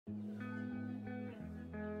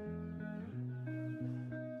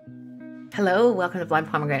Hello, welcome to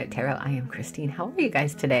Blindpomegranatetarot. I am Christine. How are you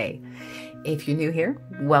guys today? If you're new here,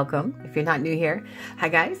 welcome. If you're not new here, hi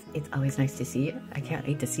guys. It's always nice to see you. I can't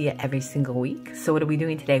wait to see you every single week. So what are we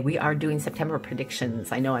doing today? We are doing September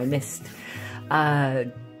predictions. I know I missed,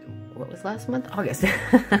 what was last month? August.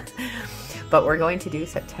 But we're going to do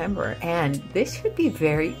September, and this should be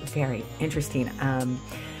very, very interesting.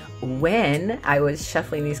 When I was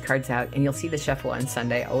shuffling these cards out, and you'll see the shuffle on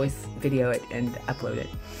Sunday, I always video it and upload it.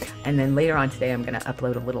 And then later on today, I'm going to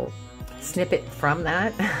upload a little snippet from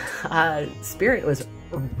that. Spirit was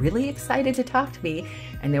really excited to talk to me,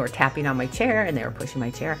 and they were tapping on my chair and they were pushing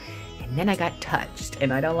my chair. And then I got touched,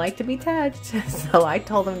 and I don't like to be touched. So I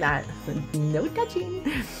told them that no touching.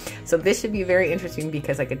 So this should be very interesting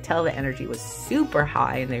because I could tell the energy was super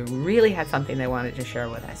high and they really had something they wanted to share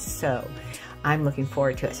with us. So I'm looking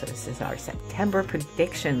forward to it. So this is our September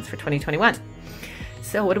predictions for 2021.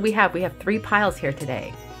 So what do we have? We have 3 piles here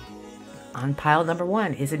today. On pile number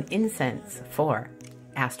 1 is an incense for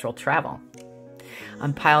astral travel.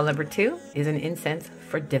 On pile number 2 is an incense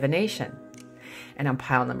for divination. And on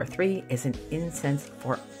pile number 3 is an incense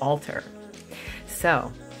for altar.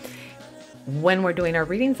 So when we're doing our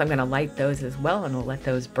readings, I'm going to light those as well, and we'll let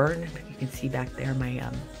those burn. You can see back there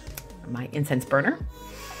my incense burner,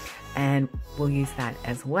 and we'll use that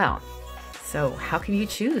as well. So how can you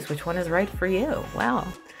choose which one is right for you?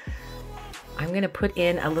 Well, I'm going to put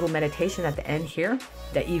in a little meditation at the end here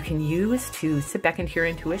that you can use to sit back into your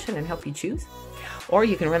intuition and help you choose. Or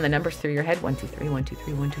you can run the numbers through your head, 1, 2, 3, 1, 2,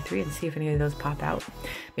 3, 1, 2, 3, and see if any of those pop out.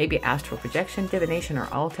 Maybe astral projection, divination, or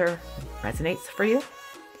altar resonates for you.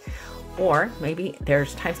 Or maybe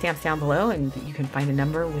there's timestamps down below and you can find a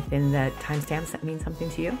number within the timestamps that mean something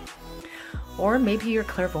to you. Or maybe you're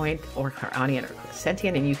clairvoyant or clairaudient or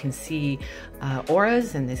clairsentient and you can see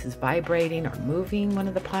auras, and this is vibrating or moving one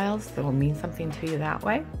of the piles that will mean something to you that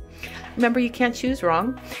way. Remember, you can't choose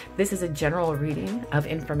wrong. This is a general reading of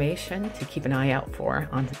information to keep an eye out for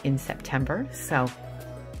in September. So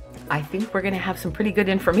I think we're going to have some pretty good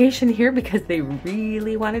information here because they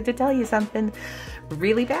really wanted to tell you something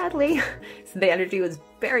really badly. So the energy was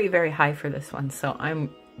very, very high for this one. So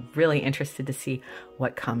I'm really interested to see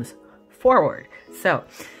what comes forward. So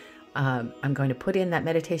I'm going to put in that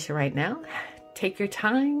meditation right now. Take your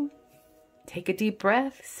time, take a deep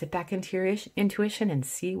breath, sit back into your intuition and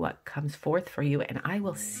see what comes forth for you. And I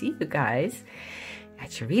will see you guys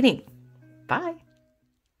at your reading. Bye.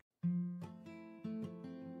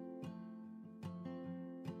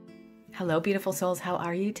 Hello, beautiful souls. How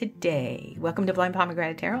are you today? Welcome to Blind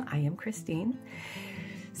Pomegranate Tarot. I am Christine.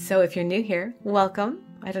 So if you're new here, welcome.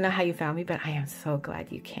 I don't know how you found me, but I am so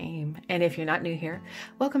glad you came. And if you're not new here,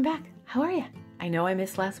 welcome back. How are you? I know I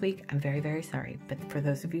missed last week. I'm very, very sorry. But for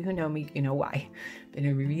those of you who know me, you know why.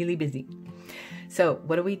 Been really busy. So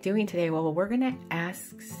what are we doing today? Well, we're going to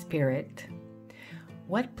ask Spirit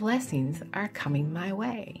what blessings are coming my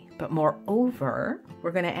way. But moreover,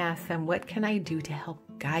 we're going to ask them, what can I do to help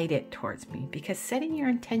guide it towards me? Because setting your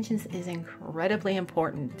intentions is incredibly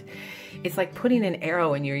important. It's like putting an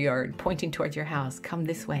arrow in your yard, pointing towards your house. Come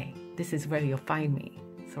this way. This is where you'll find me.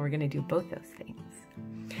 So we're going to do both those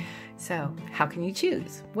things. So how can you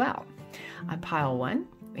choose? Well, on pile 1,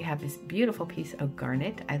 we have this beautiful piece of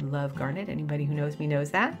garnet. I love garnet. Anybody who knows me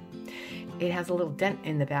knows that. It has a little dent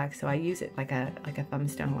in the back, so I use it like a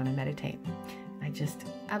thumbstone when I meditate. I just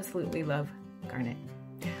absolutely love garnet.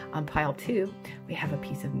 On pile 2, we have a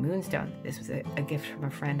piece of moonstone. This was a gift from a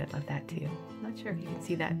friend. I love that too. I'm not sure if you can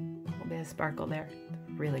see that little bit of sparkle there.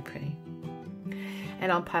 It's really pretty.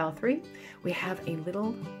 And on pile 3, we have a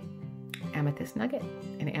little amethyst nugget.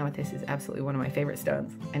 And amethyst is absolutely one of my favorite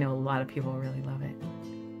stones. I know a lot of people really love it.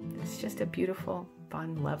 It's just a beautiful,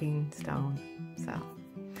 fun, loving stone.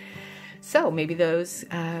 So maybe those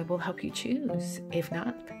will help you choose. If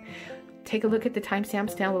not, take a look at the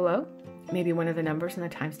timestamps down below. Maybe one of the numbers in the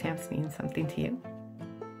timestamps means something to you.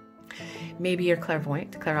 Maybe you're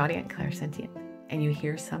clairvoyant, clairaudient, clairsentient, and you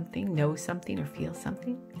hear something, know something, or feel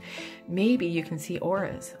something. Maybe you can see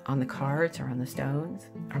auras on the cards or on the stones,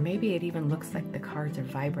 or maybe it even looks like the cards are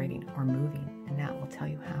vibrating or moving, and that will tell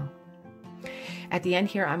you how. At the end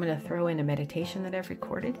here, I'm going to throw in a meditation that I've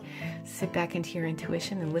recorded. Sit back into your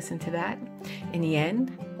intuition and listen to that. In the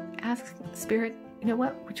end, ask Spirit, you know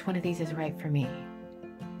what? Which one of these is right for me?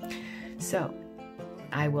 So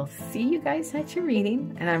I will see you guys at your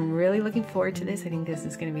reading, and I'm really looking forward to this. I think this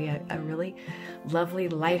is going to be a really lovely,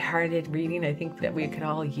 lighthearted reading. I think that we could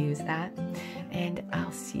all use that. And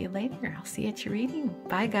I'll see you later. I'll see you at your reading.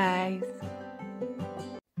 Bye, guys.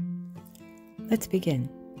 Let's begin.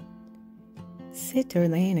 Sit or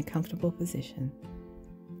lay in a comfortable position.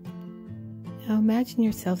 Now imagine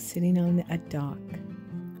yourself sitting on a dock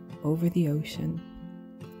over the ocean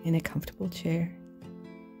in a comfortable chair,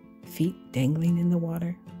 feet dangling in the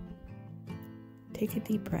water. Take a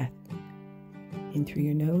deep breath in through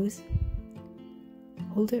your nose,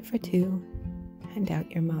 hold it for 2, and out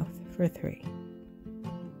your mouth for 3.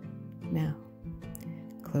 Now,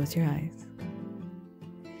 close your eyes.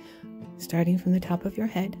 Starting from the top of your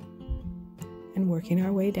head and working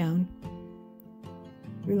our way down,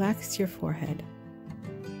 relax your forehead,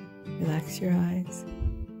 relax your eyes,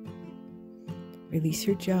 release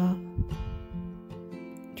your jaw,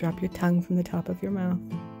 drop your tongue from the top of your mouth,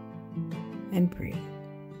 and breathe.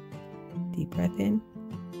 Deep breath in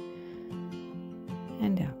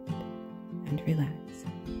and out, and relax.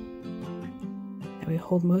 Now we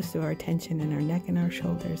hold most of our attention in our neck and our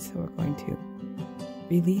shoulders, so we're going to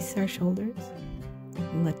release our shoulders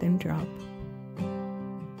and let them drop,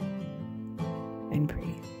 and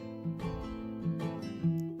breathe.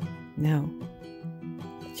 Now,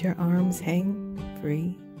 let your arms hang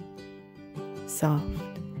free, soft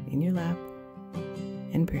in your lap,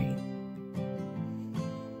 and breathe.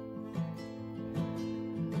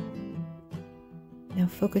 Now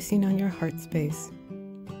focusing on your heart space.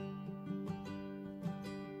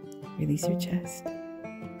 Release your chest,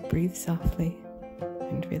 breathe softly,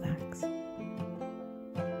 and relax.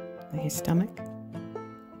 Now your stomach.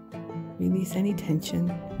 Release any tension,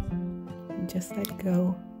 and just let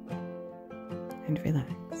go, and relax.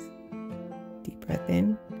 Deep breath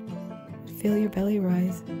in, feel your belly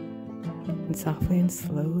rise, and softly and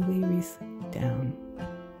slowly release down.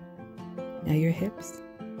 Now your hips.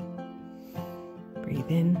 Breathe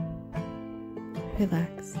in,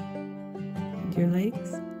 relax, and your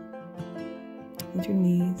legs, and your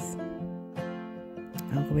knees,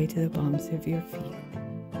 all the way to the bottoms of your feet.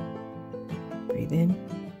 Breathe in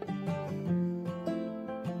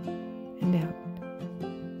and out.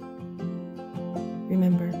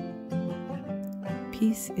 Remember,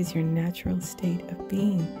 peace is your natural state of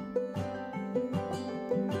being.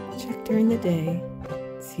 Check during the day,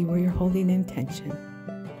 see where you're holding in tension.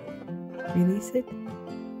 Release it.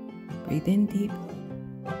 Breathe in deep.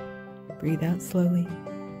 Breathe out slowly.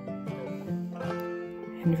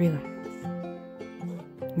 And relax.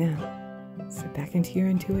 Now, sit back into your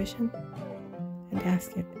intuition and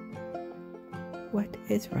ask it, what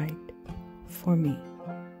is right for me?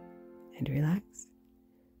 And relax.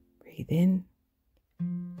 Breathe in.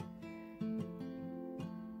 And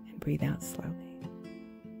breathe out slowly.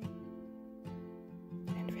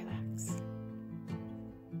 And relax.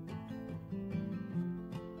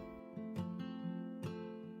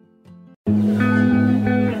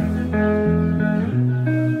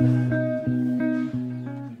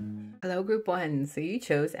 Hello, Group 1. So you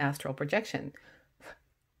chose Astral Projection.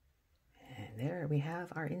 And there we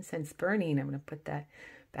have our incense burning. I'm going to put that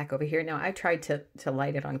back over here. Now, I tried to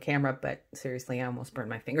light it on camera, but seriously, I almost burned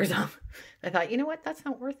my fingers off. I thought, you know what? That's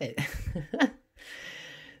not worth it.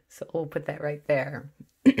 So we'll put that right there.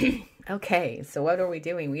 Okay, so what are we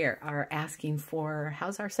doing? We are asking for,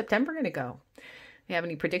 how's our September going to go? You have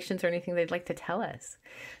any predictions or anything they'd like to tell us?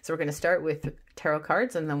 So we're going to start with tarot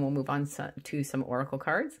cards, and then we'll move on to some oracle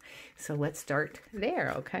cards. So let's start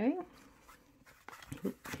there, okay?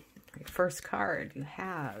 First card you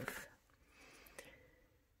have,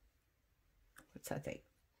 what's that thing?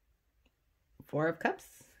 4 of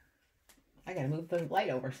Cups. I gotta move the light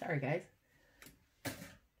over. Sorry, guys.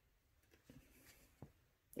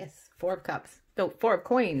 Yes, 4 of Cups. No, 4 of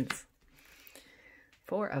Coins.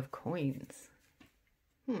 4 of Coins.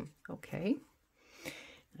 Okay.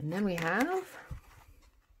 And then we have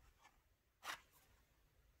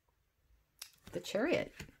the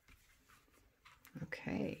Chariot.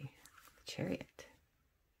 Okay, Chariot.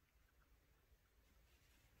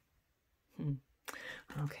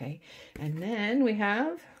 Okay, and then we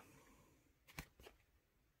have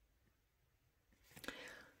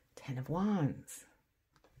 10 of Wands.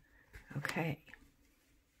 Okay.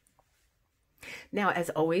 Now, as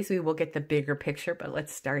always, we will get the bigger picture, but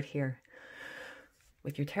let's start here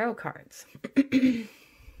with your tarot cards. Okay.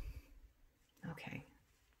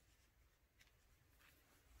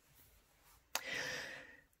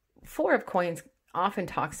 4 of Coins often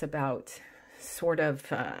talks about sort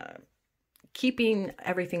of keeping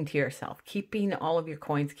everything to yourself, keeping all of your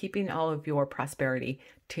coins, keeping all of your prosperity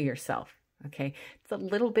to yourself. Okay. It's a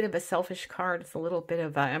little bit of a selfish card. It's a little bit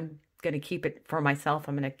of, I'm going to keep it for myself.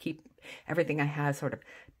 I'm going to keep everything I have sort of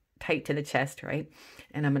tight to the chest, right?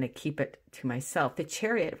 And I'm going to keep it to myself. The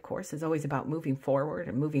Chariot, of course, is always about moving forward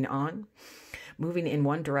and moving on, moving in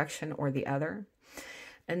one direction or the other.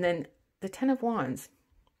 And then the 10 of Wands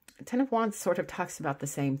Ten of Wands sort of talks about the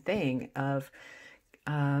same thing of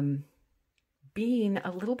being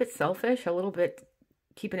a little bit selfish, a little bit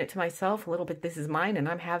keeping it to myself, a little bit this is mine and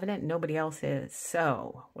I'm having it and nobody else is.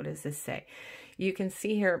 So what does this say? You can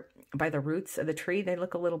see here by the roots of the tree, they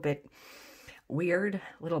look a little bit weird,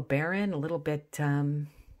 a little barren, a little bit, the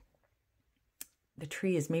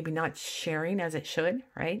tree is maybe not sharing as it should,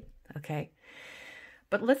 right? Okay.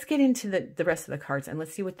 But let's get into the rest of the cards and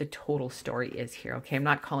let's see what the total story is here. Okay. I'm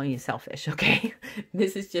not calling you selfish. Okay.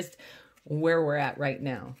 This is just where we're at right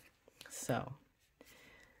now. So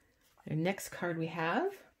the next card we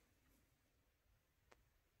have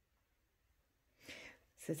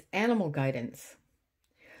says animal guidance.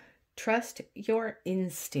 Trust your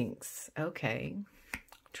instincts. Okay.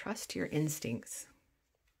 Trust your instincts.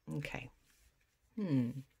 Okay.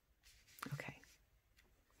 Okay.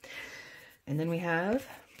 And then we have,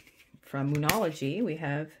 from Moonology, we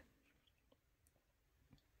have,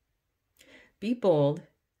 be bold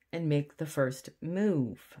and make the first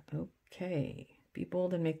move. Okay. Be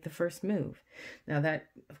bold and make the first move. Now that,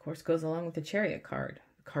 of course, goes along with the Chariot card,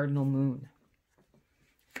 the cardinal moon.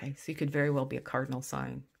 Okay, so you could very well be a cardinal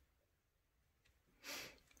sign.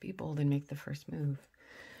 Be bold and make the first move.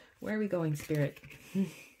 Where are we going, Spirit?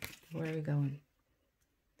 Where are we going?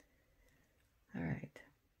 All right.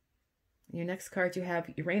 Your next card you have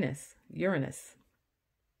Uranus.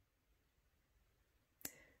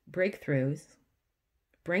 Breakthroughs,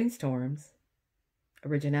 brainstorms,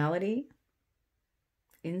 originality,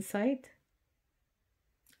 insight,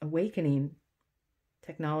 awakening,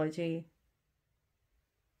 technology,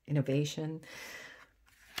 innovation.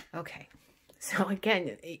 Okay. So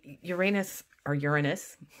again, Uranus,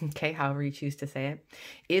 okay, however you choose to say it,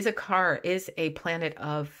 is a planet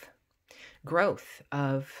of growth,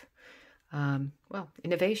 of,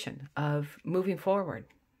 innovation, of moving forward.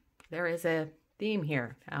 There is a theme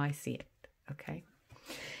here, how I see it, okay?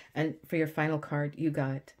 And for your final card, you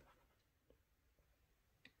got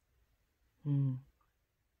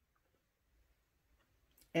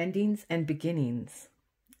endings and beginnings,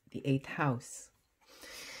 the 8th house.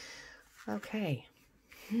 Okay.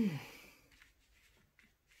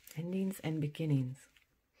 Endings and beginnings.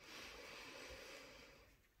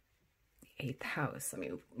 The 8th house. Let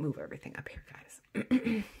me move everything up here, guys.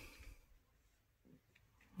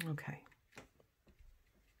 Okay.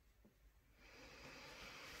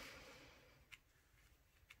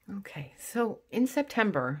 Okay, so in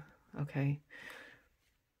September, okay,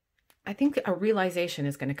 I think a realization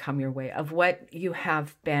is going to come your way of what you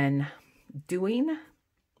have been doing.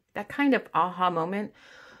 That kind of aha moment.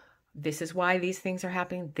 This is why these things are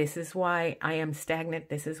happening. This is why I am stagnant.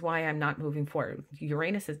 This is why I'm not moving forward.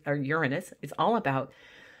 Uranus is all about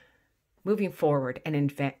moving forward and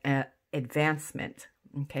advancement.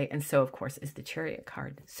 Okay. And so, of course, is the Chariot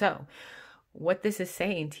card. So what this is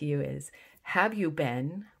saying to you is, have you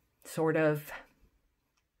been sort of,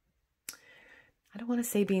 I don't want to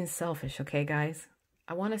say being selfish, okay, guys?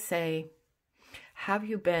 I want to say, have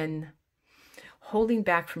you been holding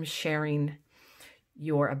back from sharing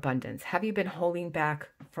your abundance? Have you been holding back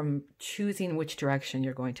from choosing which direction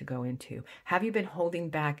you're going to go into? Have you been holding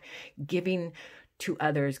back giving to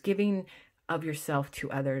others, giving of yourself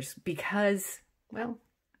to others? Because, well,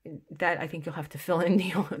 that I think you'll have to fill in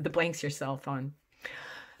the blanks yourself on.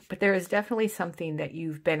 But there is definitely something that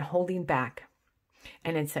you've been holding back.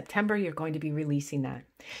 And in September, you're going to be releasing that.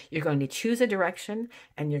 You're going to choose a direction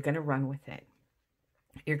and you're going to run with it.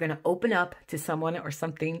 You're going to open up to someone or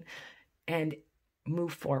something and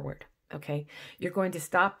move forward, okay? You're going to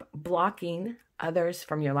stop blocking others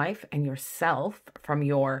from your life and yourself from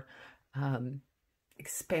your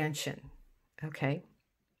expansion, okay?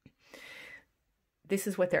 This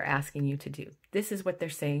is what they're asking you to do. This is what they're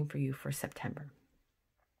saying for you for September.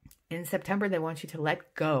 In September, they want you to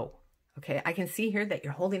let go. Okay, I can see here that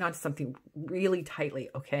you're holding on to something really tightly,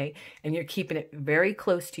 okay? And you're keeping it very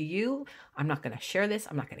close to you. I'm not going to share this.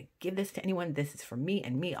 I'm not going to give this to anyone. This is for me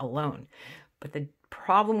and me alone. But the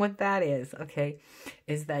problem with that is, okay,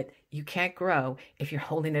 is that you can't grow if you're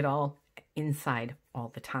holding it all inside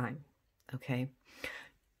all the time, okay?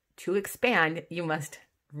 To expand, you must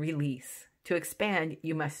release. To expand,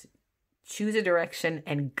 you must choose a direction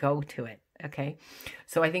and go to it. Okay,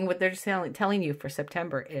 so I think what they're telling you for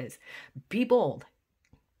September is be bold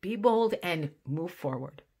and move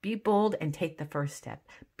forward. Be bold and take the first step.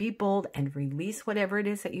 Be bold and release whatever it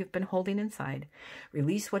is that you've been holding inside.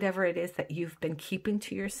 Release whatever it is that you've been keeping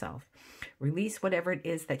to yourself. Release whatever it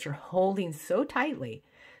is that you're holding so tightly,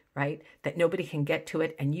 right, that nobody can get to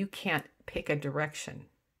it and you can't pick a direction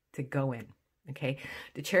to go in. Okay,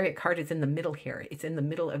 the Chariot card is in the middle here. It's in the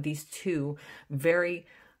middle of these two very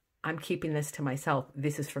I'm keeping this to myself.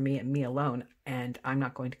 This is for me and me alone, and I'm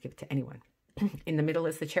not going to give it to anyone. In the middle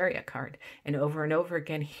is the Chariot card. And over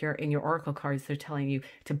again here in your Oracle cards, they're telling you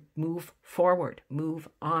to move forward, move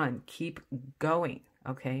on, keep going.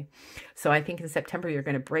 Okay. So I think in September, you're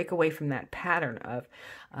going to break away from that pattern of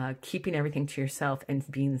keeping everything to yourself and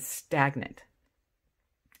being stagnant.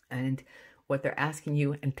 And what they're asking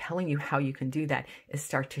you and telling you how you can do that is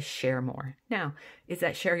start to share more. Now, is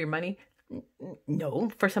that share your money?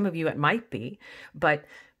 No, for some of you it might be, but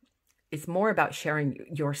it's more about sharing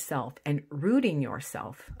yourself and rooting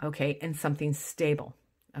yourself, okay, in something stable,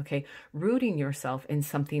 okay? Rooting yourself in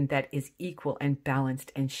something that is equal and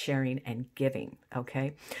balanced and sharing and giving,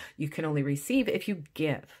 okay? You can only receive if you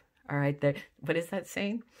give, all right? What is that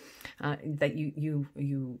saying? That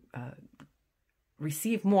you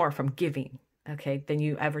receive more from giving, okay, than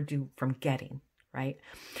you ever do from getting, right?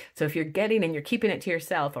 So if you're getting and you're keeping it to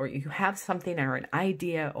yourself, or you have something or an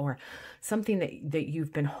idea or something that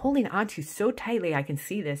you've been holding on to so tightly, I can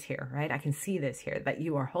see this here, right? I can see this here, that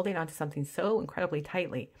you are holding on to something so incredibly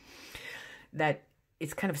tightly that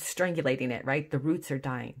it's kind of strangulating it, right? The roots are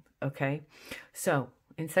dying, okay? So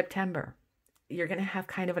in September, you're going to have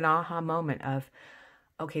kind of an aha moment of,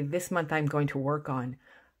 okay, this month I'm going to work on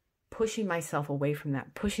pushing myself away from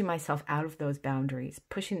that, pushing myself out of those boundaries,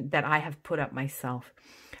 pushing that I have put up myself,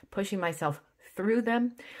 pushing myself through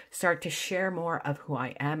them, start to share more of who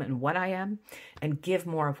I am and what I am, and give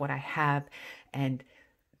more of what I have, and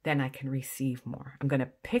then I can receive more. I'm going to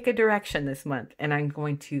pick a direction this month, and I'm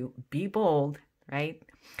going to be bold, right?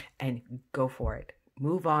 And go for it.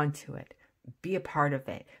 Move on to it. Be a part of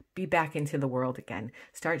it. Be back into the world again.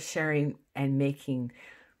 Start sharing and making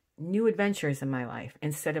new adventures in my life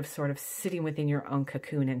instead of sort of sitting within your own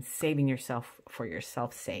cocoon and saving yourself for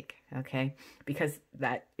yourself's sake, okay? Because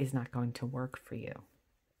that is not going to work for you.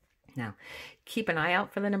 Now, keep an eye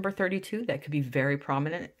out for the number 32. That could be very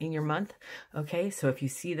prominent in your month, okay? So if you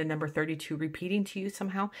see the number 32 repeating to you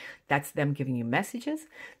somehow, that's them giving you messages.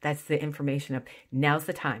 That's the information of now's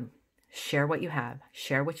the time. Share what you have.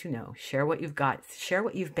 Share what you know. Share what you've got. Share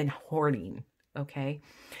what you've been hoarding, okay?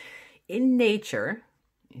 In nature,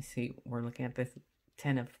 you see, we're looking at this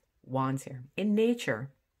 10 of Wands here. In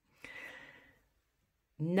nature,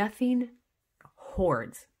 nothing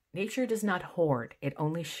hoards. Nature does not hoard. It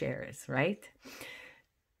only shares, right?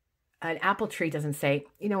 An apple tree doesn't say,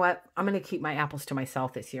 you know what, I'm going to keep my apples to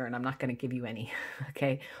myself this year and I'm not going to give you any,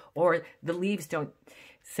 okay? Or the leaves don't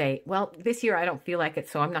say, well, this year I don't feel like it,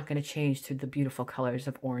 so I'm not going to change to the beautiful colors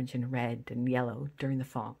of orange and red and yellow during the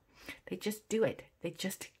fall. They just do it. They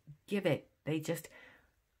just give it. They just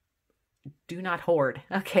do not hoard,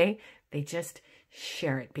 okay? They just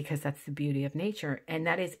share it because that's the beauty of nature. And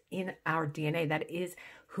that is in our DNA. That is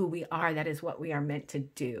who we are. That is what we are meant to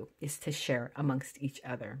do, is to share amongst each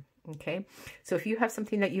other, okay? So if you have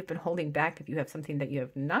something that you've been holding back, if you have something that you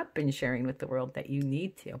have not been sharing with the world that you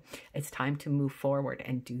need to, it's time to move forward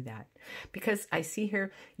and do that. Because I see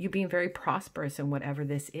here you being very prosperous in whatever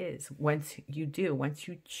this is. Once you do, once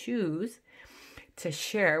you choose to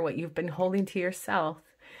share what you've been holding to yourself,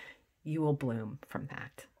 you will bloom from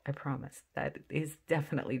that. I promise. That is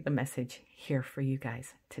definitely the message here for you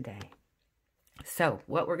guys today. So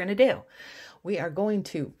what we're going to do, we are going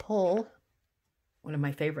to pull one of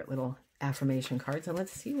my favorite little affirmation cards, and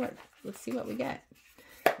let's see what we get.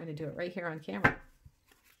 I'm going to do it right here on camera.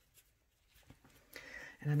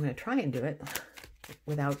 And I'm going to try and do it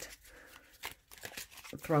without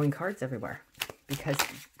throwing cards everywhere, because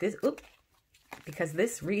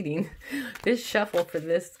this reading, this shuffle for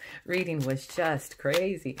this reading was just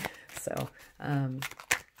crazy. So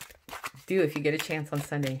if you get a chance on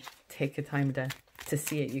Sunday, take the time to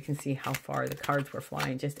see it. You can see how far the cards were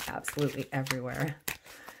flying, just absolutely everywhere.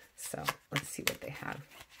 So let's see what they have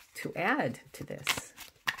to add to this.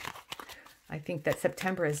 I think that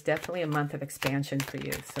September is definitely a month of expansion for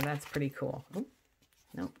you. So that's pretty cool. Oh,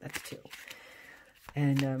 no, that's 2.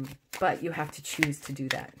 And, but you have to choose to do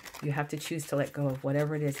that. You have to choose to let go of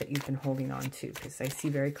whatever it is that you've been holding on to, because I see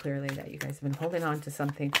very clearly that you guys have been holding on to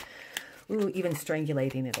something, even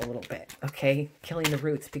strangulating it a little bit, okay? Killing the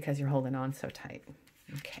roots because you're holding on so tight.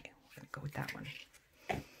 Okay, we're going to go with that one.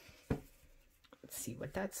 Let's see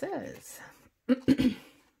what that says. Let's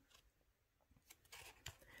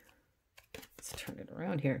turn it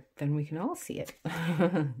around here. Then we can all see it.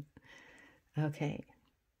 Okay.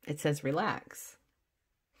 It says relax.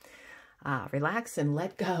 Relax and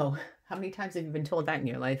let go. How many times have you been told that in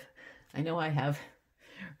your life? I know I have.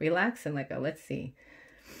 Relax and let go. Let's see.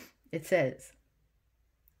 It says,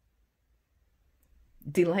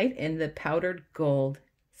 delight in the powdered gold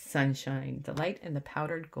Sunshine. Delight in the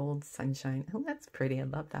powdered gold sunshine. Oh, that's pretty. I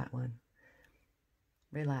love that one.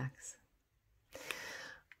 Relax.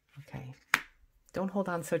 Okay. Don't hold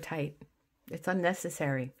on so tight. It's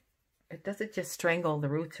unnecessary. It doesn't just strangle the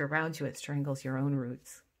roots around you. It strangles your own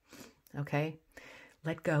roots. Okay?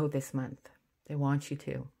 Let go this month. They want you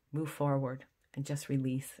to move forward and just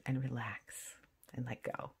release and relax and let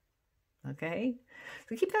go. Okay?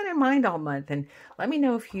 So keep that in mind all month, and let me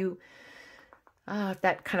know if you, if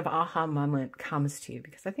that kind of aha moment comes to you,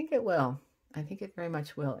 because I think it will. I think it very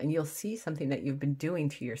much will. And you'll see something that you've been doing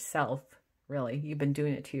to yourself, really. You've been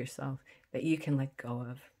doing it to yourself that you can let go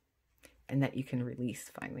of and that you can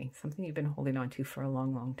release finally. Something you've been holding on to for a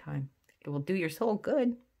long, long time. It will do your soul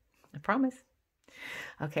good. I promise.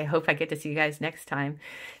 Okay, hope I get to see you guys next time.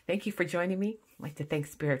 Thank you for joining me. I'd like to thank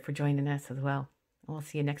Spirit for joining us as well. And we'll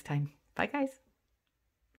see you next time. Bye, guys.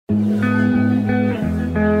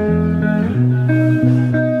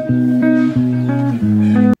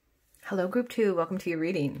 Hello, group 2. Welcome to your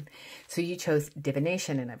reading. So you chose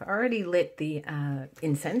divination, and I've already lit the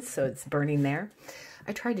incense, so it's burning there.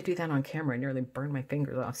 I tried to do that on camera and nearly burned my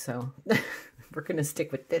fingers off, so we're going to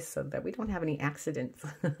stick with this so that we don't have any accidents.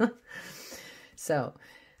 So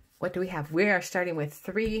what do we have? We are starting with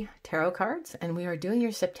 3 tarot cards, and we are doing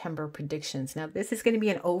your September predictions. Now, this is going to be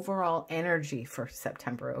an overall energy for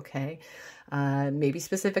September, okay? Maybe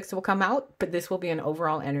specifics will come out, but this will be an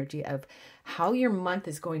overall energy of how your month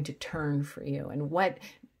is going to turn for you and what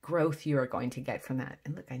growth you are going to get from that.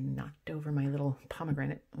 And look, I knocked over my little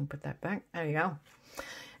pomegranate. I'll put that back. There you go.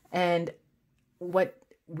 And what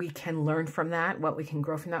we can learn from that, what we can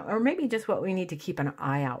grow from that, or maybe just what we need to keep an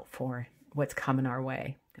eye out for, what's coming our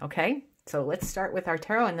way. Okay, so let's start with our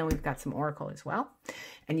tarot, and then we've got some oracle as well.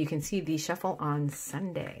 And you can see the shuffle on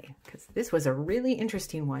Sunday, because this was a really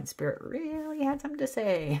interesting one. Spirit really had something to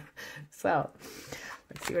say. So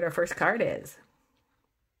let's see what our first card is.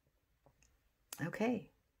 Okay,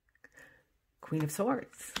 Queen of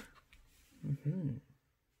Swords.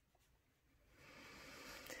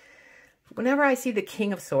 Whenever I see the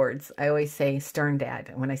King of Swords, I always say stern dad.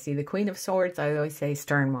 And when I see the Queen of Swords, I always say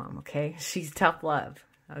stern mom, okay? She's tough love,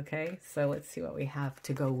 okay? So let's see what we have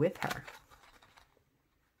to go with her.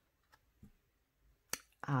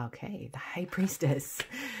 Okay, the High Priestess.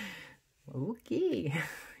 Okay.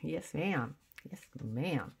 Yes, ma'am. Yes,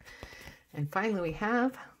 ma'am. And finally we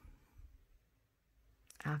have...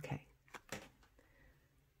 Okay.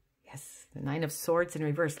 Yes, the Nine of Swords in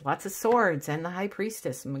reverse. Lots of swords and the High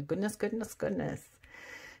Priestess. My goodness, goodness, goodness.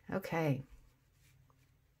 Okay.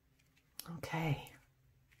 Okay.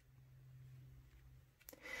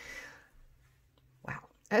 Wow.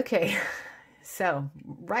 Okay. So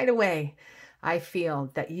right away, I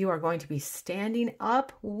feel that you are going to be standing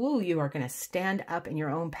up. Woo, you are going to stand up in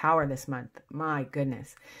your own power this month. My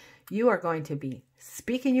goodness. You are going to be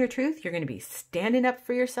speaking your truth. You're going to be standing up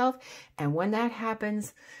for yourself. And when that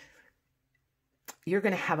happens, you're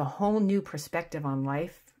going to have a whole new perspective on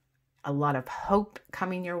life, a lot of hope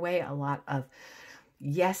coming your way, a lot of,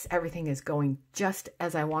 yes, everything is going just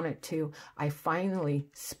as I want it to. I finally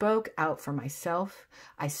spoke out for myself.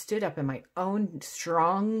 I stood up in my own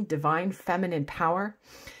strong, divine, feminine power,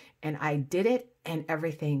 and I did it, and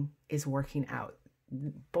everything is working out.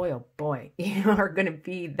 Boy, oh boy, you are going to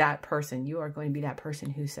be that person. You are going to be that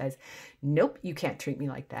person who says, nope, you can't treat me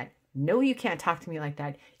like that. No, you can't talk to me like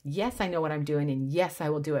that. Yes, I know what I'm doing, and yes, I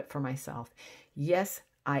will do it for myself. Yes,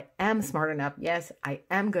 I am smart enough. Yes, I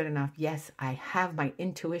am good enough. Yes, I have my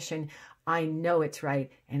intuition. I know it's right,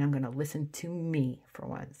 and I'm going to listen to me for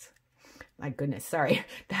once. My goodness, sorry.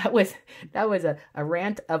 That was a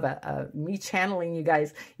rant of me channeling you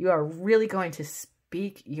guys. You are really going to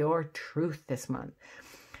speak your truth this month.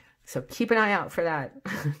 So keep an eye out for that.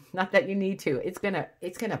 Not that you need to. It's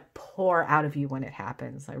gonna pour out of you when it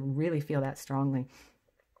happens. I really feel that strongly.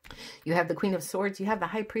 You have the Queen of Swords, you have the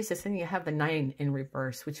High Priestess, and you have the 9 in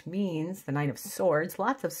reverse, which means the 9 of Swords,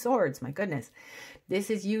 lots of swords, my goodness. This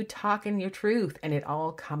is you talking your truth, and it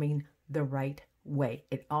all coming the right way.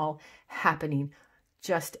 It all happening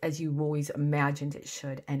just as you always imagined it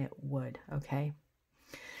should, and it would, okay?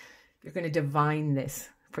 You're going to divine this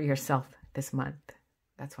for yourself this month.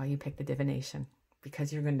 That's why you picked the divination,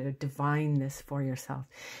 because you're going to divine this for yourself.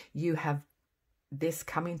 You have this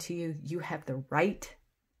coming to you. You have the right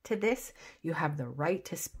to this. You have the right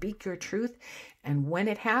to speak your truth. And when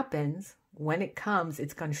it happens, when it comes,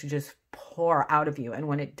 it's going to just pour out of you. And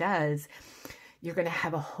when it does, you're going to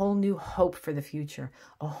have a whole new hope for the future,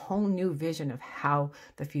 a whole new vision of how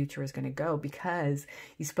the future is going to go, because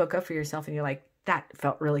you spoke up for yourself and you're like, that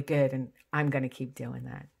felt really good, and I'm going to keep doing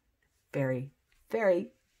that. Very, very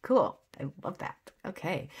Cool. I love that.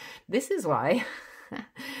 Okay. This is why,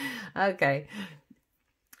 okay,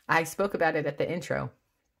 I spoke about it at the intro.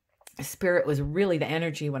 Spirit was really, the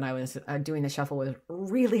energy when I was doing the shuffle was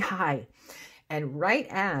really high. And right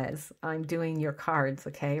as I'm doing your cards,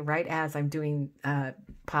 okay, right as I'm doing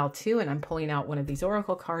pile 2 and I'm pulling out one of these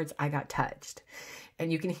oracle cards, I got touched.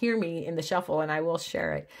 And you can hear me in the shuffle, and I will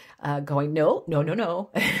share it, going, no, no, no, no,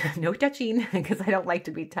 no touching, because I don't like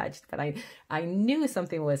to be touched. But I knew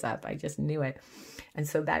something was up. I just knew it. And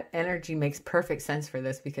so that energy makes perfect sense for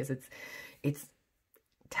this, because it's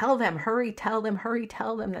tell them, hurry, tell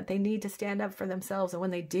them that they need to stand up for themselves. And when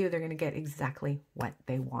they do, they're going to get exactly what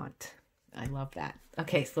they want. I love that.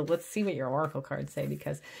 Okay, so let's see what your oracle cards say,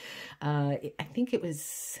 because I think it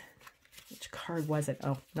was... Which card was it?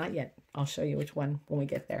 Oh, not yet. I'll show you which one when we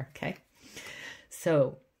get there, okay?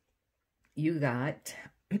 So, you got,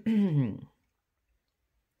 what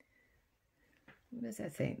does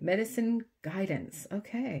that say? Medicine guidance.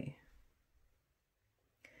 Okay.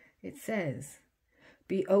 It says,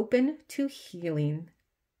 be open to healing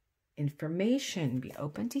information. Be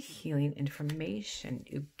open to healing information.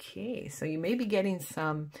 Okay, so you may be getting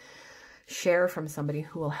some share from somebody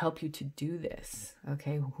who will help you to do this,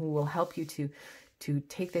 okay? Who will help you to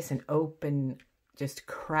take this and open, just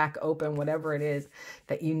crack open whatever it is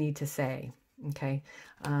that you need to say, okay?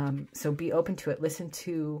 So be open to it. Listen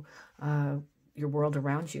to your world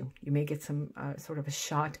around you. You may get some sort of a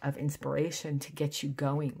shot of inspiration to get you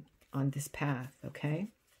going on this path, okay?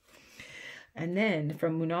 And then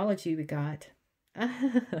from Moonology, we got,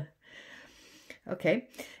 okay,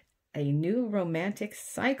 a new romantic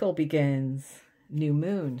cycle begins. New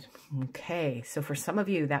moon. Okay, so for some of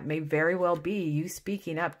you, that may very well be you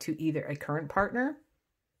speaking up to either a current partner,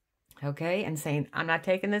 okay, and saying, I'm not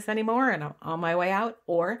taking this anymore and I'm on my way out,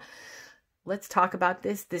 or let's talk about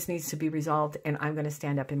this. This needs to be resolved, and I'm going to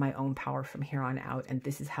stand up in my own power from here on out, and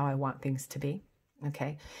this is how I want things to be,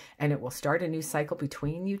 okay? And it will start a new cycle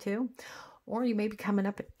between you two. Or you may be coming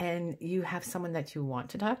up and you have someone that you want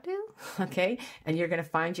to talk to, okay? And you're going to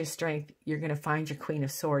find your strength. You're going to find your Queen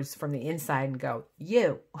of Swords from the inside and go,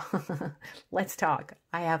 you, let's talk.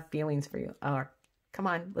 I have feelings for you. Or come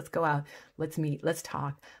on, let's go out. Let's meet. Let's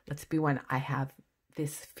talk. Let's be one. I have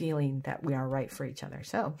this feeling that we are right for each other.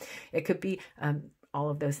 So it could be all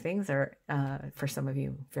of those things are for some of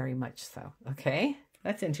you very much so, okay?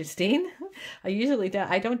 That's interesting.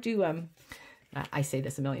 I don't do... I say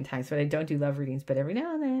this a million times, but I don't do love readings, but every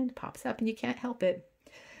now and then it pops up and you can't help it.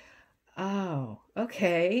 Oh,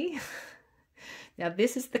 okay. Now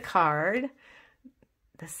this is the card,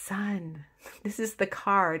 the Sun. This is the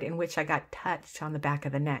card in which I got touched on the back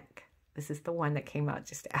of the neck. This is the one that came out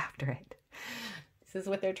just after it. This is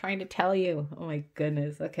what they're trying to tell you. Oh my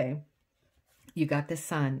goodness. Okay. You got the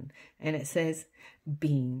Sun, and it says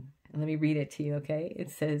being. And let me read it to you, okay? It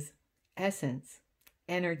says essence,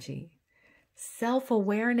 energy,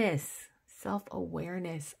 self-awareness.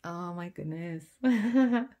 Self-awareness. Oh my goodness.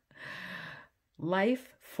 Life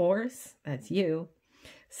force. That's you.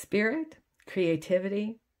 Spirit,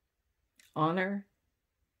 creativity, honor.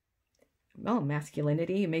 Oh,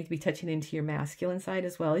 masculinity. You may be touching into your masculine side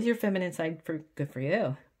as well as your feminine side. Good for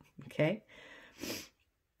you. Okay.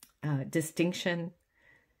 Distinction.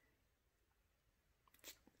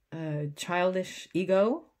 Childish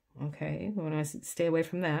ego. Okay. We want to stay away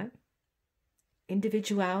from that.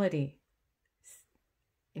 Individuality.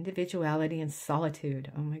 Individuality and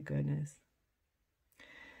solitude. Oh my goodness.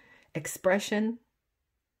 Expression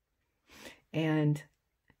and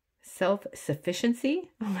self-sufficiency.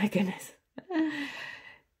 Oh my goodness.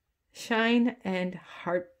 Shine and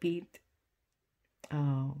heartbeat.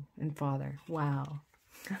 Oh, and Father. Wow.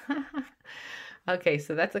 Okay,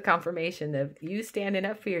 so that's a confirmation of you standing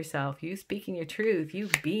up for yourself, you speaking your truth, you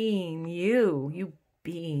being you, you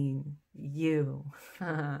being you.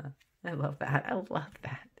 I love that. I love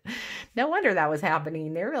that. No wonder that was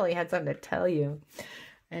happening. They really had something to tell you.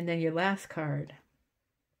 And then your last card.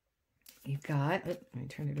 You've got, let me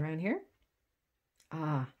turn it around here.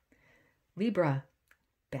 Libra,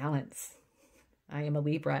 balance. I am a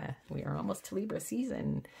Libra. We are almost to Libra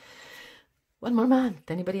season. One more month.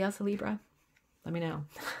 Anybody else a Libra? Let me know.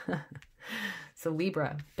 So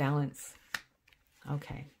Libra, balance.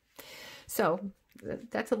 Okay. So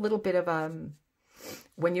that's a little bit of,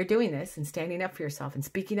 when you're doing this and standing up for yourself and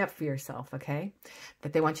speaking up for yourself, okay,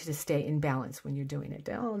 that they want you to stay in balance when you're doing it.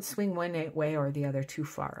 Don't swing one way or the other too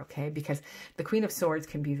far, okay, because the Queen of Swords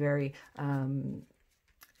can be very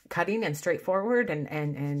cutting and straightforward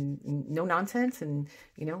and no nonsense. And,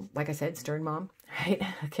 you know, like I said, stern mom, right?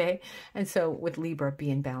 Okay. And so with Libra,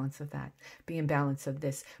 be in balance of that, be in balance of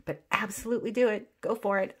this, but absolutely do it. Go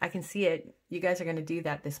for it. I can see it. You guys are going to do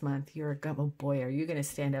that this month. Oh boy, are you going to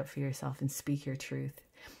stand up for yourself and speak your truth?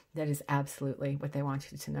 That is absolutely what they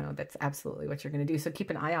want you to know. That's absolutely what you're going to do. So keep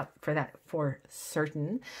an eye out for that for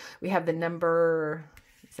certain. We have the number,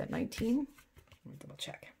 is that 19? Let me double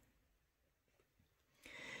check.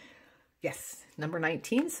 Yes, number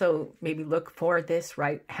 19. So maybe look for this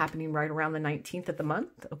happening right around the 19th of the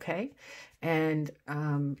month, okay? And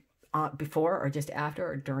before or just after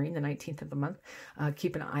or during the 19th of the month,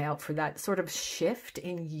 keep an eye out for that sort of shift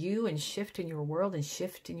in you and shift in your world and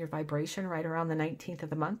shift in your vibration right around the 19th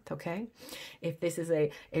of the month, okay? If this is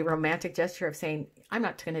a romantic gesture of saying, I'm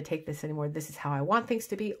not going to take this anymore, this is how I want things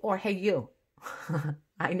to be, or hey, you,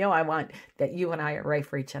 I know I want that you and I are right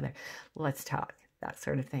for each other. Let's talk. That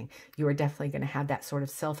sort of thing. You are definitely going to have that sort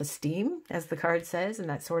of self-esteem, as the card says, and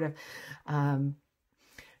that sort of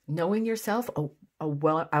knowing yourself,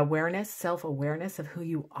 awareness, self-awareness of who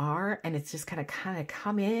you are. And it's just kind of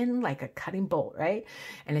come in like a cutting bolt, right?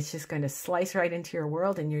 And it's just going to slice right into your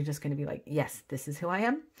world. And you're just going to be like, yes, this is who I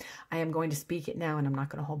am. I am going to speak it now, and I'm not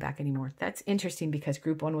going to hold back anymore. That's interesting because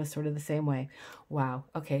group 1 was sort of the same way. Wow.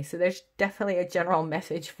 Okay. So there's definitely a general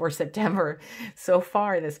message for September so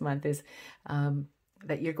far this month is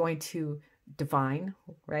that you're going to divine,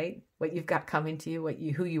 right? What you've got coming to you,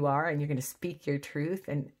 who you are, and you're going to speak your truth.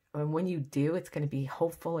 And when you do, it's going to be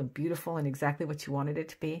hopeful and beautiful and exactly what you wanted it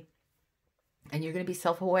to be. And you're going to be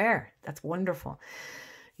self-aware. That's wonderful.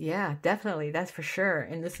 Yeah, definitely. That's for sure.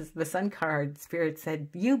 And this is the Sun card. Spirit said,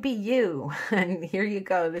 you be you. And here you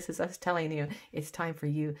go. This is us telling you it's time for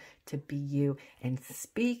you to be you and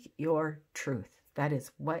speak your truth. That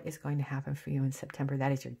is what is going to happen for you in September.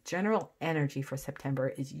 That is your general energy for September,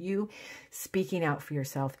 is you speaking out for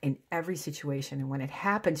yourself in every situation. And when it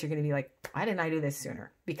happens, you're going to be like, why didn't I do this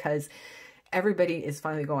sooner? Because everybody is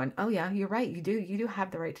finally going, oh yeah, you're right. You do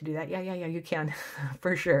have the right to do that. Yeah, you can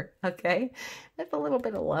for sure. Okay. There's a little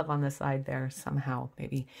bit of love on the side there somehow,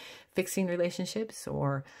 maybe fixing relationships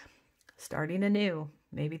or starting anew.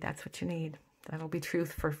 Maybe that's what you need. That'll be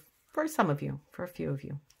truth for some of you, for a few of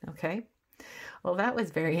you. Okay. Well, that was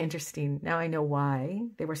very interesting. Now I know why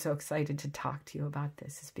they were so excited to talk to you about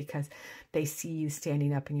this. Is because they see you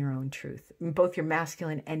standing up in your own truth. Both your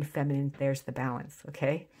masculine and feminine, there's the balance,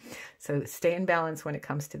 okay? So stay in balance when it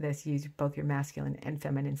comes to this. Use both your masculine and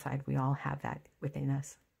feminine side. We all have that within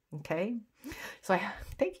us, okay? So I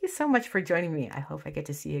thank you so much for joining me. I hope I get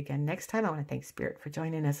to see you again next time. I want to thank Spirit for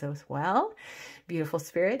joining us as well. Beautiful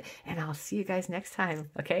Spirit. And I'll see you guys next time,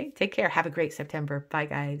 okay? Take care. Have a great September. Bye,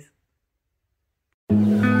 guys.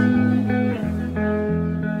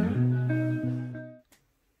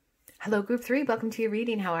 Hello, group 3. Welcome to your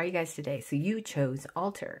reading. How are you guys today? So you chose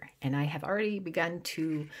altar, and I have already begun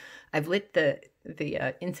to, I've lit the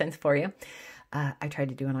incense for you. I tried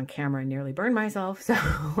to do it on camera and nearly burned myself, so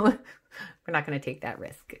we're not going to take that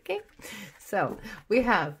risk, okay? So we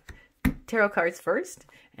have tarot cards first,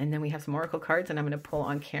 and then we have some oracle cards, and I'm going to pull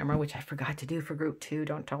on camera, which I forgot to do for group 2.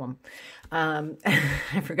 Don't tell them.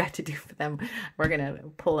 I forgot to do for them. We're going to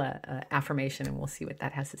pull a affirmation, and we'll see what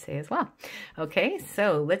that has to say as well. Okay,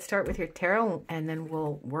 so let's start with your tarot, and then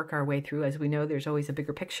we'll work our way through. As we know, there's always a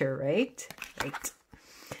bigger picture, right? Right.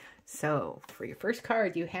 So for your first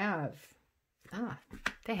card, you have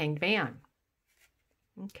the Hanged Man.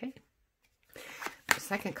 Okay. For the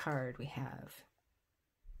second card, we have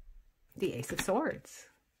the Ace of Swords.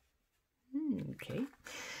 Okay.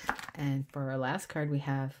 And for our last card, we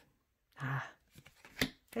have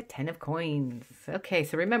the 10 of Coins. Okay,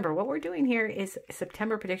 so remember, what we're doing here is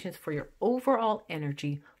September predictions for your overall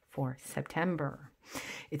energy for September.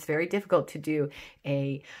 It's very difficult to do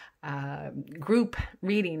a group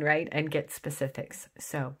reading, right, and get specifics.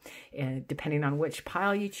 So depending on which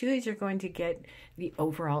pile you choose, you're going to get the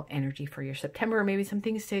overall energy for your September, or maybe some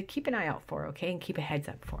things to keep an eye out for, okay, and keep a heads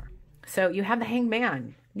up for. So you have the Hanged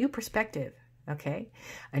Man, new perspective, okay?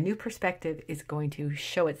 A new perspective is going to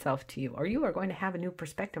show itself to you, or you are going to have a new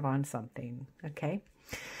perspective on something, okay?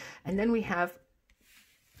 And then we have,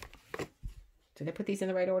 did I put these in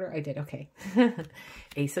the right order? I did, okay.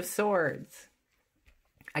 Ace of Swords.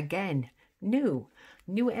 Again, new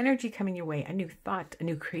energy coming your way, a new thought, a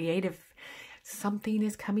new creative, something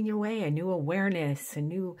is coming your way, a new awareness, a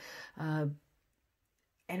new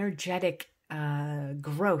energetic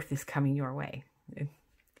growth is coming your way,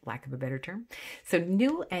 lack of a better term. So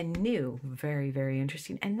new, very, very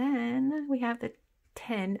interesting. And then we have the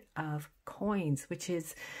 10 of Coins, which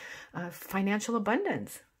is financial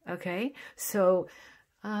abundance. Okay, so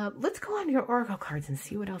Let's go on to your oracle cards and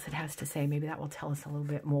see what else it has to say. Maybe that will tell us a little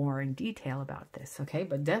bit more in detail about this, okay?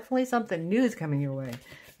 But definitely something new is coming your way.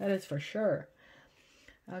 That is for sure.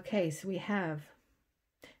 Okay, so we have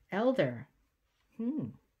Elder.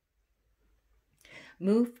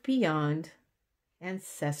 Move beyond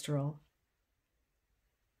ancestral.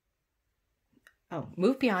 Oh,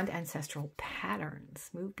 move beyond ancestral patterns.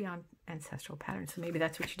 Move beyond ancestral patterns. So maybe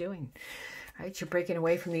that's what you're doing, right? You're breaking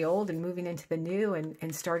away from the old and moving into the new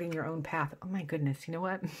and starting your own path. Oh my goodness, you know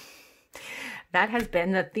what? That has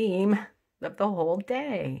been the theme of the whole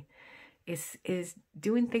day, is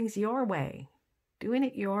doing things your way. Doing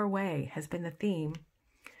it your way has been the theme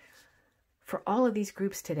for all of these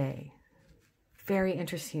groups today. Very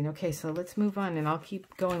interesting. Okay, so let's move on, and I'll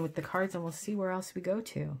keep going with the cards and we'll see where else we go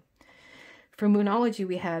to. For Moonology,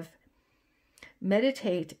 we have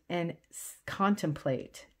meditate and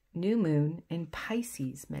contemplate new moon in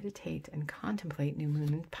Pisces. Meditate and contemplate new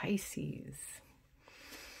moon in Pisces.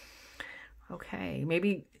 Okay,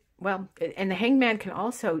 maybe, well, and the Hangman can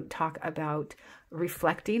also talk about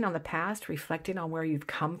reflecting on the past, reflecting on where you've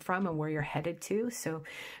come from and where you're headed to. So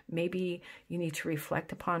maybe you need to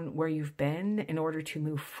reflect upon where you've been in order to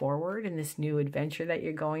move forward in this new adventure that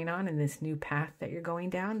you're going on, and this new path that you're going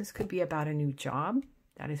down. This could be about a new job.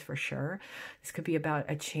 That is for sure. This could be about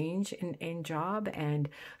a change in job and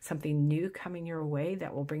something new coming your way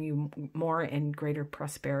that will bring you more and greater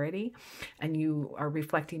prosperity. And you are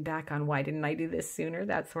reflecting back on, why didn't I do this sooner?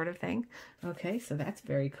 That sort of thing. Okay, so that's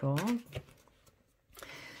very cool.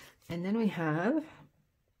 And then we have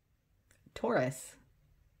Taurus.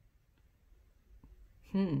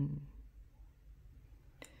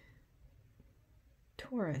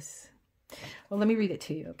 Taurus. Well, let me read it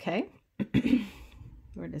to you, okay?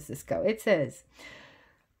 Where does this go? It says,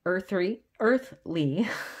 earthly,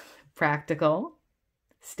 practical,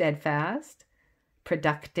 steadfast,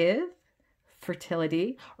 productive,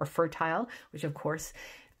 fertility or fertile, which of course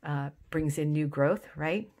brings in new growth,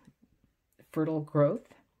 right? Fertile growth.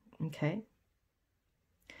 Okay.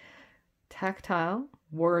 Tactile,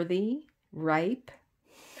 worthy, ripe,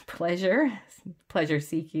 pleasure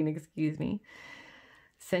seeking, excuse me.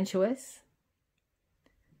 Sensuous.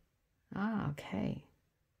 Okay.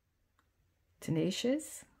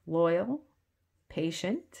 Tenacious, loyal,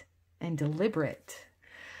 patient, and deliberate.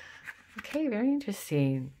 Okay, very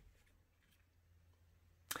interesting.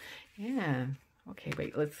 Yeah. Okay,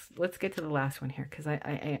 wait, let's get to the last one here, because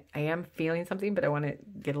I am feeling something, but I want to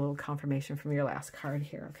get a little confirmation from your last card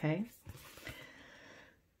here, okay?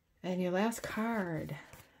 And your last card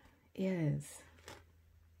is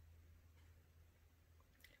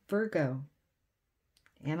Virgo.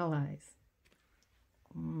 Analyze.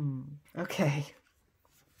 Okay.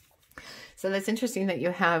 So that's interesting that you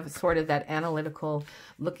have sort of that analytical,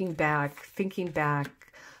 looking back, thinking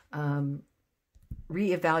back,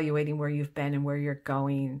 reevaluating where you've been and where you're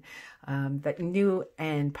going. That new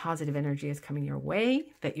and positive energy is coming your way,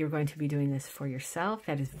 that you're going to be doing this for yourself.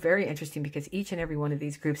 That is very interesting, because each and every one of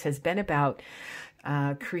these groups has been about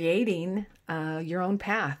creating your own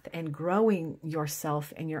path and growing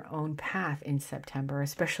yourself in your own path in September,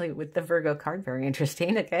 especially with the Virgo card. Very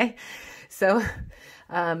interesting, okay? So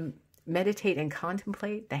meditate and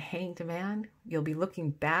contemplate, the Hanged Man. You'll be looking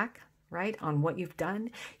back, right, on what you've done.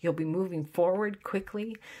 You'll be moving forward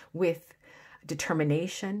quickly with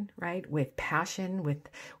determination, right, with passion, with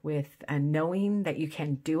knowing that you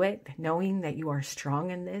can do it, knowing that you are strong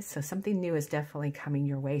in this. So something new is definitely coming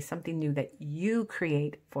your way, something new that you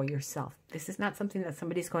create for yourself. This is not something that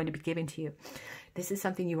somebody's going to be giving to you. This is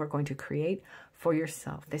something you are going to create for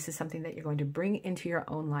yourself. This is something that you're going to bring into your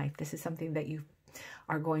own life. This is something that you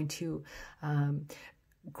are going to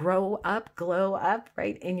grow up, glow up,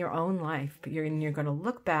 right, in your own life. But you're going to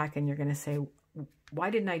look back and you're going to say, why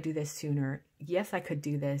didn't I do this sooner? Yes, I could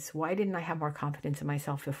do this. Why didn't I have more confidence in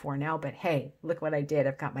myself before now? But hey, look what I did.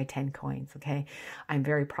 I've got my 10 coins, okay? I'm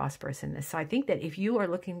very prosperous in this. So I think that if you are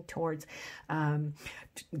looking towards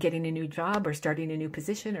getting a new job or starting a new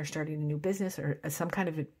position or starting a new business or some kind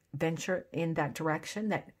of venture in that direction,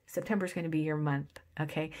 that September is going to be your month,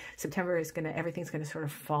 okay? September is going to, everything's going to sort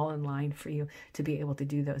of fall in line for you to be able to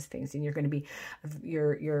do those things. And you're going to be,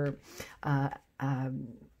 your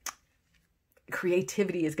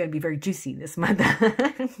creativity is going to be very juicy this month.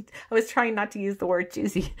 I was trying not to use the word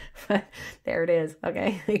juicy, but there it is.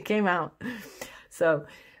 Okay, it came out. So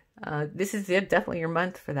this is definitely your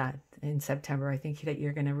month for that in September. I think that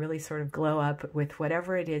you're going to really sort of glow up with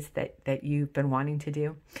whatever it is that you've been wanting to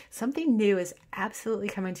do. Something new is absolutely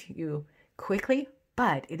coming to you quickly,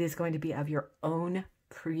 but it is going to be of your own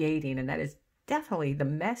creating, and that is definitely the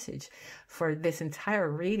message for this entire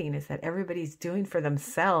reading is that everybody's doing for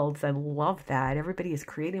themselves. I love that. Everybody is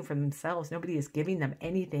creating for themselves. Nobody is giving them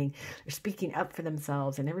anything. They're speaking up for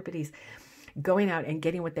themselves, and everybody's going out and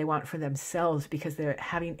getting what they want for themselves because they're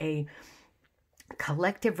having a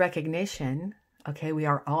collective recognition. Okay, we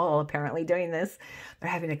are all apparently doing this. They're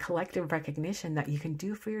having a collective recognition that you can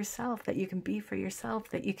do for yourself, that you can be for yourself,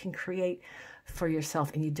 that you can create for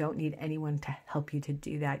yourself, and you don't need anyone to help you to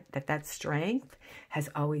do that. That strength has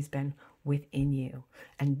always been within you.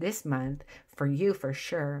 And this month, for you, for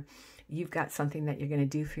sure, you've got something that you're going to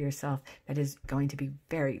do for yourself that is going to be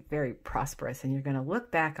very, very prosperous. And you're going to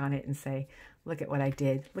look back on it and say, look at what I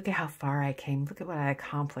did. Look at how far I came. Look at what I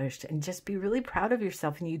accomplished. And just be really proud of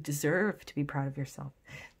yourself. And you deserve to be proud of yourself.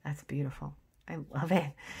 That's beautiful. I love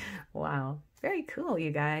it. Wow. Very cool,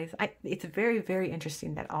 you guys. It's very, very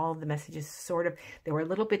interesting that all of the messages they were a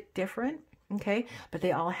little bit different. Okay. But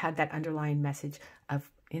they all had that underlying message of,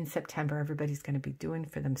 in September, everybody's going to be doing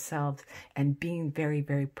for themselves and being very,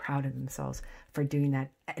 very proud of themselves for doing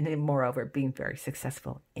that. And then moreover, being very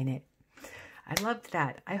successful in it. I loved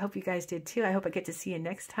that. I hope you guys did too. I hope I get to see you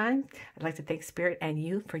next time. I'd like to thank Spirit and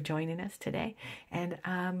you for joining us today. And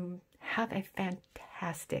have a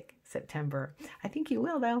fantastic September. I think you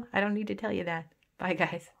will, though. I don't need to tell you that. Bye,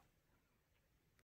 guys.